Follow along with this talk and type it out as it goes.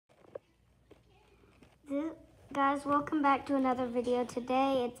Guys, welcome back to another video.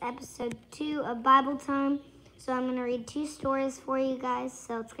 Today it's episode 2 of Bible Time. So I'm going to read 2 stories for you guys,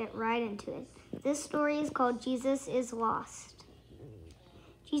 so let's get right into it. This story is called Jesus is Lost.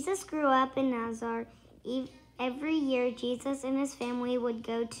 Jesus grew up in Nazareth. Every year, Jesus and his family would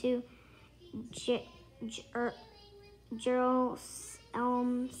go to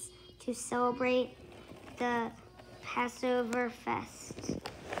Jerusalem to celebrate the Passover fest.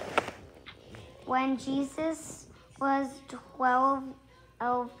 When Jesus was 12,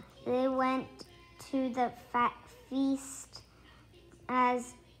 they went to the feast.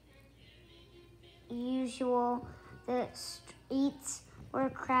 As usual, the streets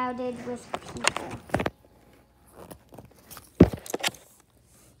were crowded with people.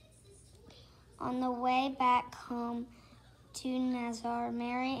 On the way back home to Nazareth,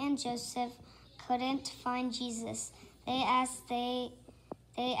 Mary and Joseph couldn't find Jesus. They asked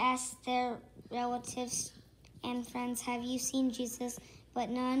their relatives and friends, "Have you seen Jesus?" But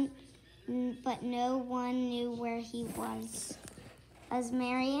no one knew where he was. As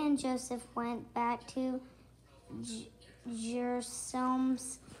Mary and Joseph went back to Jerusalem,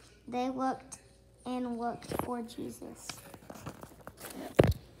 they looked and looked for Jesus.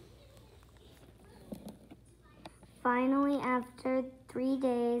 Finally, after 3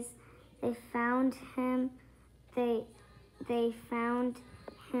 days, they found him. They found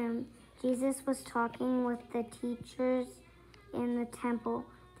him. Jesus was talking with the teachers in the temple.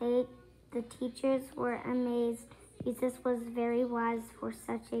 The teachers were amazed. Jesus was very wise for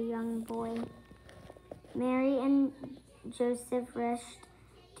such a young boy. Mary and Joseph rushed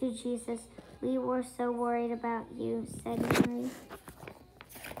to Jesus. "We were so worried about you," said Mary.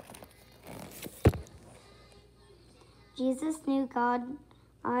 Jesus knew God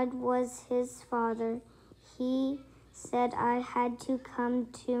was his Father. He said, "I had to come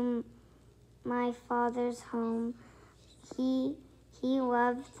to my Father's home." He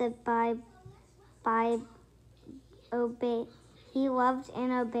loved He loved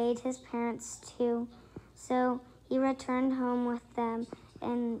and obeyed his parents too. So he returned home with them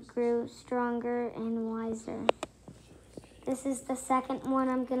and grew stronger and wiser. This is the second one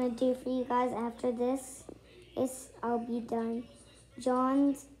I'm going to do for you guys. After this, I'll be done.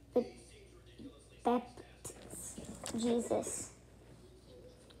 John's baptism. Jesus.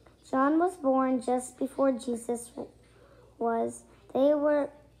 John was born just before Jesus was. They were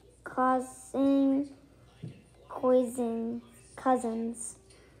cousins.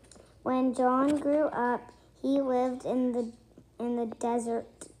 When John grew up, he lived in the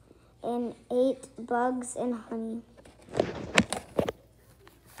desert and ate bugs and honey.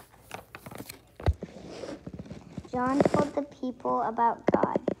 John told the people about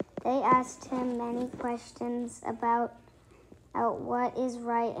God. They asked him many questions about what is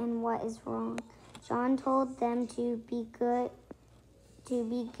right and what is wrong. John told them to be good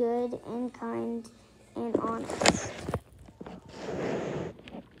and kind and honest.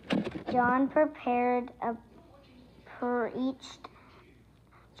 John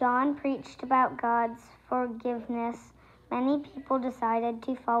preached about God's forgiveness. Many people decided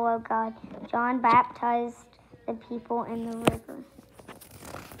to follow God. John baptized the people in the river.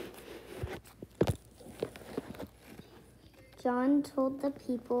 John told the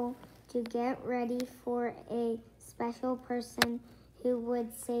people to get ready for a special person who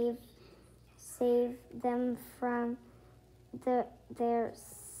would save them from their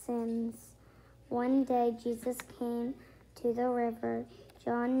sins. One day, Jesus came to the river.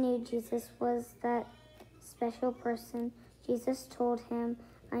 John knew Jesus was that special person. Jesus told him,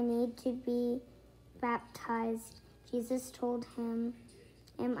 "I need to be baptized." Jesus told him,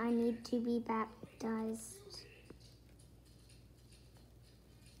 "I need to be baptized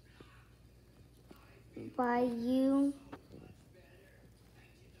by you."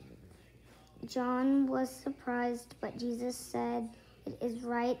 John was surprised, but Jesus said, "It is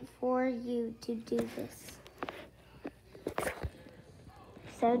right for you to do this."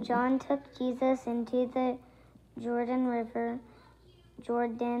 So John took Jesus into the Jordan River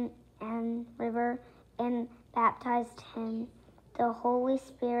and baptized him. The Holy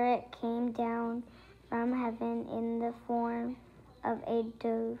Spirit came down from heaven in the form of a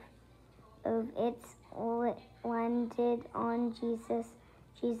dove. It landed on Jesus.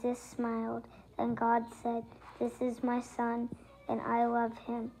 Jesus smiled. Then God said, "This is my son, and I love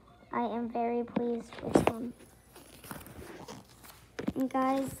him. I am very pleased with him." And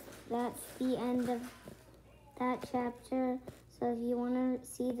guys, that's the end of that chapter. So if you want to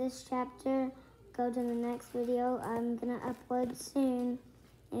see this chapter, go to the next video. I'm going to upload soon.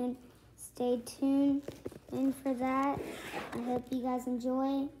 And stay tuned in for that. I hope you guys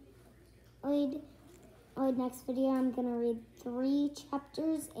enjoyed. next video, I'm going to read 3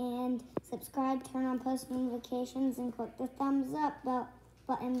 chapters, and subscribe, turn on post notifications, and click the thumbs up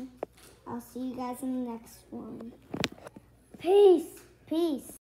button. I'll see you guys in the next one. Peace. Peace.